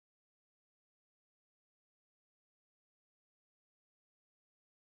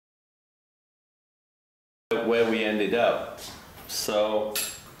where we ended up. So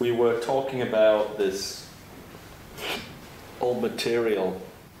we were talking about this old material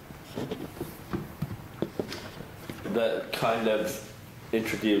that kind of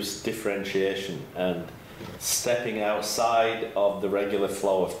introduced differentiation and stepping outside of the regular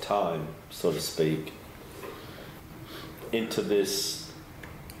flow of time, so to speak, into this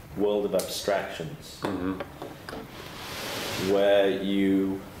world of abstractions, where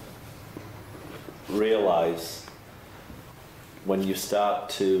you realize, when you start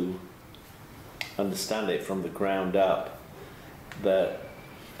to understand it from the ground up, that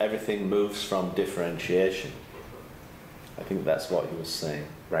everything moves from differentiation. I think that's what he was saying.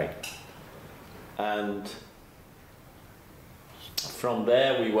 Right. And from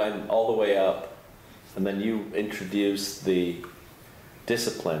there we went all the way up, and then you introduced the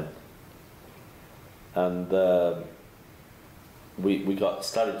discipline, and we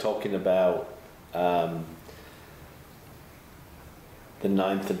started talking about the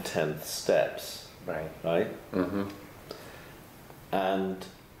 9th and 10th steps. Right. Right? And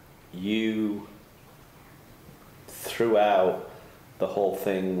you threw out the whole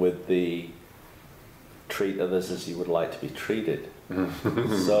thing with the treat others as you would like to be treated.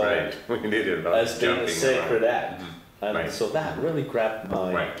 So right. We did it about as being a sacred around. act. And Right. so that really grabbed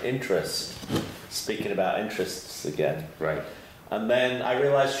my Right. interest, speaking about interests again. Right. And then I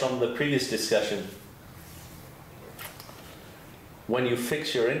realized from the previous discussion, when you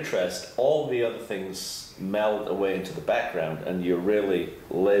fix your interest, all the other things meld away into the background, and you're really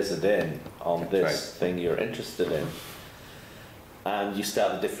lasered in on That's this right. thing you're interested in. And you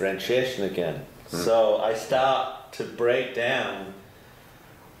start the differentiation again. So I start to break down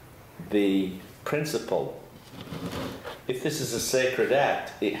the principle. If this is a sacred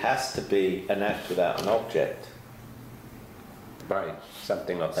act, it has to be an act without an object. Right.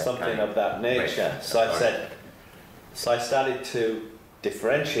 Something of that Something kind. of that nature. Right. So I Right. said, so I started to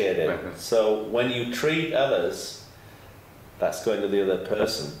differentiate it. Mhm. So when you treat others, that's going to the other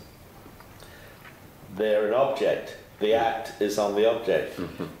person. They're an object. The act is on the object.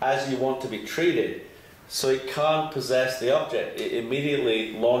 As you want to be treated, so it can't possess the object. It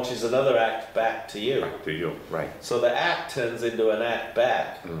immediately launches another act back to you. Back to you. Right. So the act turns into an act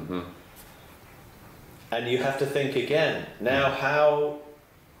back. And you have to think again. Now how,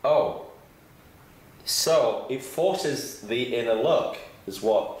 so it forces the inner look, is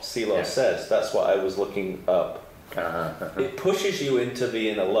what Silo Yeah. says. That's what I was looking up. It pushes you into the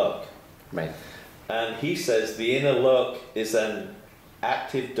inner look. Right. And he says the inner look is an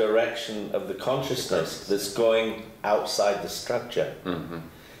active direction of the consciousness that's going outside the structure.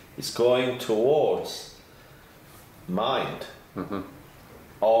 It's going towards mind.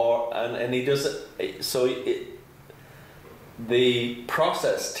 And he does it, so the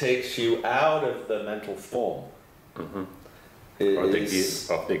process takes you out of the mental form. Of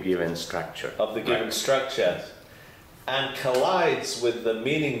the given structure. Of the given structure. And collides with the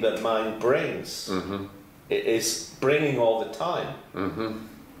meaning that mind brings. It is bringing all the time.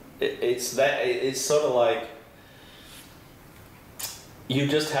 It's sort of like you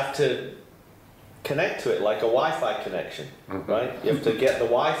just have to connect to it like a Wi-Fi connection, right? You have to get the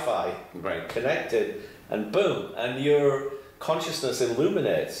Wi-Fi Right. connected, and boom, and your consciousness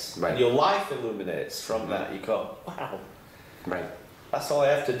illuminates, Right. and your life illuminates from that. You go, wow, Right. that's all I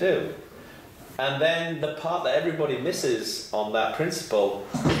have to do. And then the part that everybody misses on that principle,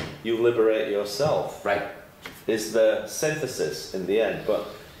 you liberate yourself, Right. is the synthesis in the end. But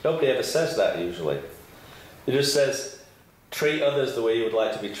nobody ever says that usually. It just says, treat others the way you would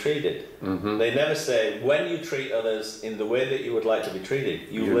like to be treated. They never say, when you treat others in the way that you would like to be treated,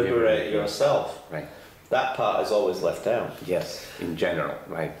 you liberate yourself. Right. That part is always left out. Yes. In general.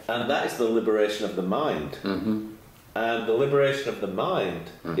 Right. And that is the liberation of the mind. And the liberation of the mind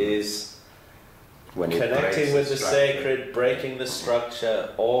is When it connecting breaks with the structure. sacred, breaking the structure,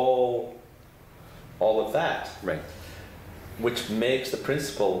 all of that, Right. which makes the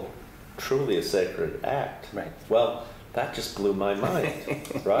principle truly a sacred act. Right. Well, that just blew my mind,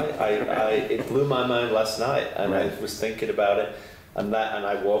 right? It blew my mind last night, and Right. I was thinking about it, and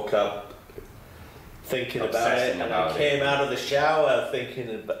I woke up thinking about it, Obsessing and about I came it. out of the shower thinking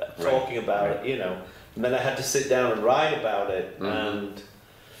about, talking about Right. it, you know, and then I had to sit down and write about it, and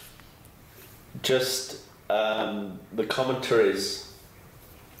just the commentaries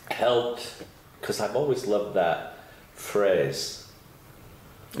helped, because I've always loved that phrase.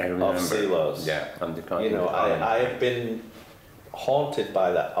 I remember. Silos. Yeah. On the You know, I have been haunted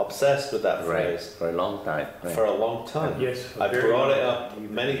by that, obsessed with that Right. phrase For a long time. Right. for a long time. Yes, I very brought it long up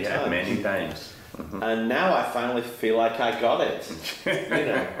many Yeah. times. Many times. And now I finally feel like I got it. You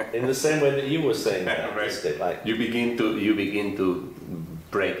know, in the same way that you were saying that. Right. Like, You begin to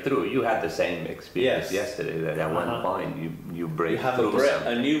break through. You had the same experience Yes. yesterday. That at one point you break you have through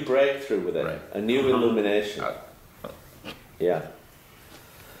something. a new breakthrough with it, Right. a new illumination. Yeah.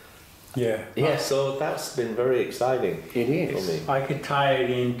 Yeah. Yeah, so that's been very exciting It for is. me. I could tie it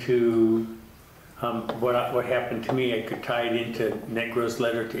into what happened to me. I could tie it into Negro's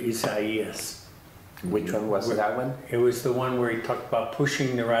letter to Isaias. Which one was that one? It was the one where he talked about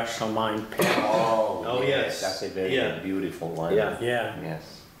pushing the rational mind past, Oh, yes. That's a very Yeah. beautiful one. Yeah. Yes.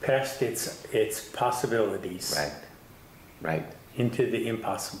 past its possibilities Right. into the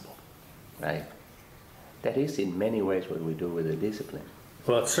impossible. Right. That is in many ways what we do with the discipline,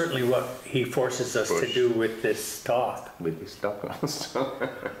 Well, it's certainly what he forces us to Push. do with this talk. with this talk also.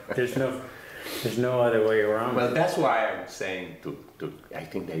 There's no other way around Well, it. that's why I'm saying I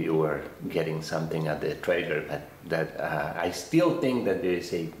think that you were getting something at the trailer, that I still think that there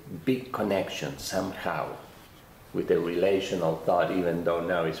is a big connection somehow with the relational thought, even though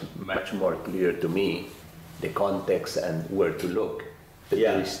now it's much more clear to me the context and where to look. But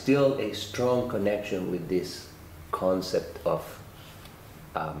Yeah. there is still a strong connection with this concept of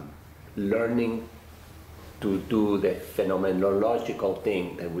learning to do the phenomenological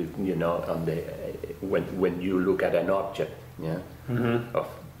thing that we, on the when you look at an object, of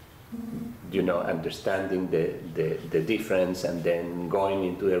understanding the difference and then going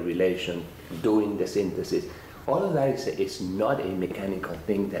into a relation, doing the synthesis. All of that is not a mechanical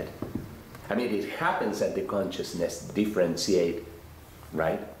thing that, it happens that the consciousness differentiate,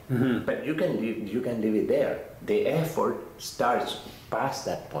 right? But you can leave it there. The effort starts past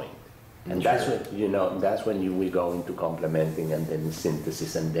that point. And that's when we go into complementing and then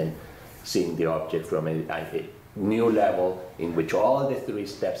synthesis and then seeing the object from a new level in which all the three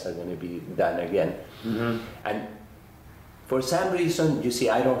steps are going to be done again. And for some reason, you see,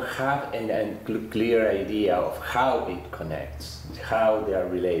 I don't have a clear idea of how it connects, how they are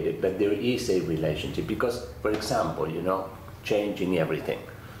related, but there is a relationship. Because, for example, changing everything.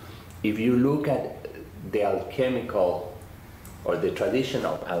 If you look at the alchemical or the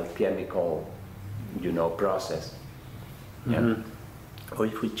traditional alchemical, process, or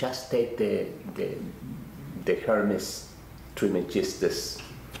if we just take the Hermes Trismegistus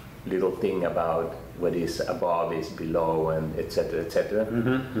little thing about what is above is below and etc.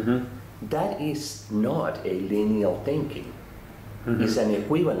 That is not a linear thinking. It's an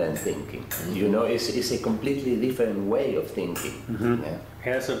equivalent thinking. It's a completely different way of thinking. Yeah?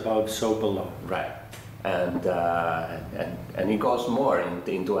 As above, so below. Right. And it goes more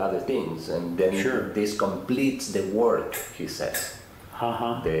into other things, and then this completes the work, he says,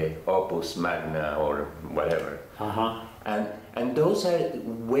 the opus magna or whatever. And those are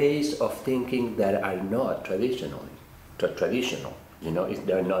ways of thinking that are not traditional.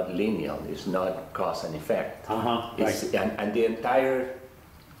 They're not linear. It's not cause and effect. And the entire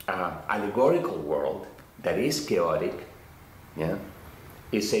allegorical world that is chaotic,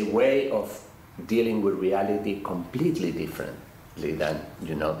 is a way of dealing with reality completely differently than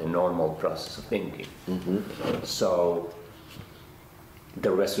the normal process of thinking. So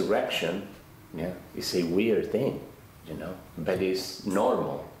the resurrection, is a weird thing, but it's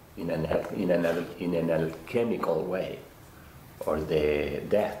normal in an alchemical way, or the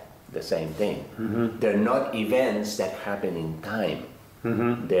death, the same thing. They're not events that happen in time.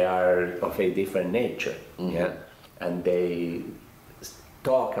 They are of a different nature, and they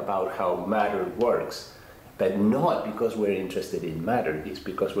talk about how matter works, but not because we're interested in matter, it's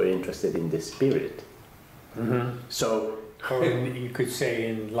because we're interested in the spirit. So, Or you could say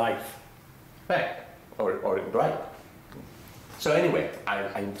in life. right, or right. So anyway,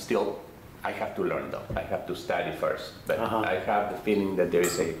 I have to learn though. I have to study first, but I have the feeling that there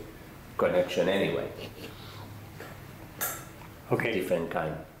is a connection anyway, Okay. different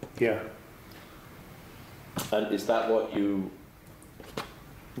kind. Yeah. And is that what you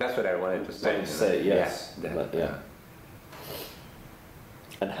That's what I wanted to say. wanted to say? Yes. Yeah, Yeah.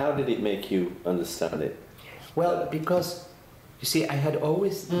 And how did it make you understand it? Well, because you see, I had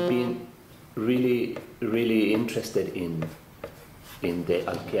always been really, really interested in the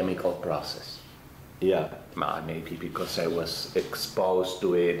alchemical process. Yeah. Maybe because I was exposed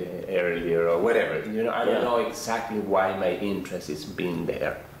to it earlier or whatever. I don't know exactly why my interest has been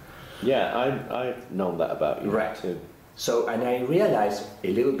there. Yeah, I've known that about you Right. too. So, and I realized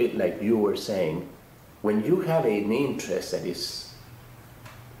a little bit like you were saying, when you have an interest that is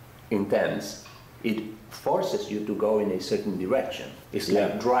intense, it forces you to go in a certain direction. It's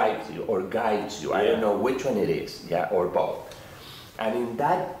like drives you or guides you. I don't know which one it is, or both. And in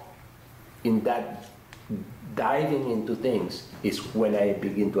that in that diving into things is when I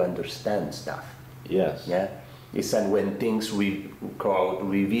begin to understand stuff. Yes. Yeah, it's and when things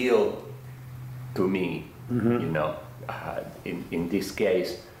reveal to me, you know. In this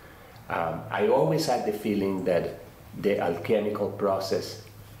case, I always had the feeling that the alchemical process,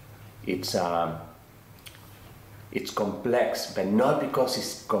 it's complex, but not because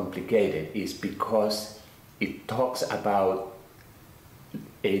it's complicated. It's because it talks about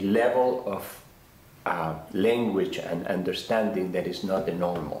a level of language and understanding that is not the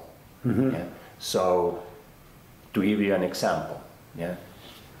normal. Yeah? So, to give you an example, yeah,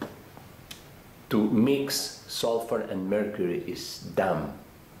 to mix sulfur and mercury is dumb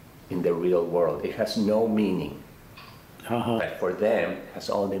in the real world. It has no meaning. But for them, it has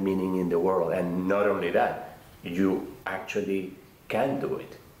all the meaning in the world. And not only that, you actually can do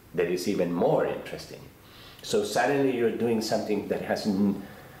it. That is even more interesting. So suddenly you're doing something that has,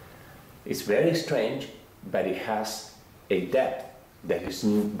 it's very strange, but it has a depth that is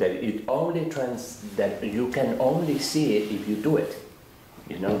that you can only see it if you do it.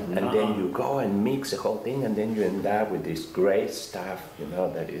 You know, and then you go and mix the whole thing, and then you end up with this great stuff, you know,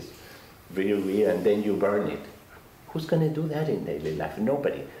 that is really real, and then you burn it. Who's going to do that in daily life?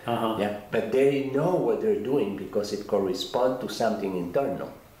 Nobody. Yeah, but they know what they're doing because it corresponds to something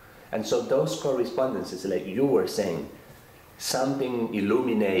internal. And so those correspondences, like you were saying, something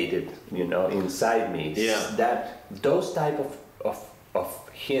illuminated, you know, inside me. Yeah. That those type of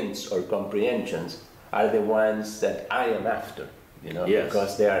hints or comprehensions are the ones that I am after. You know, Yes.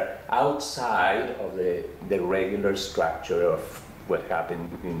 because they are outside of the regular structure of what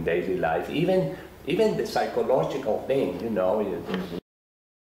happened in daily life. Even the psychological thing, you know,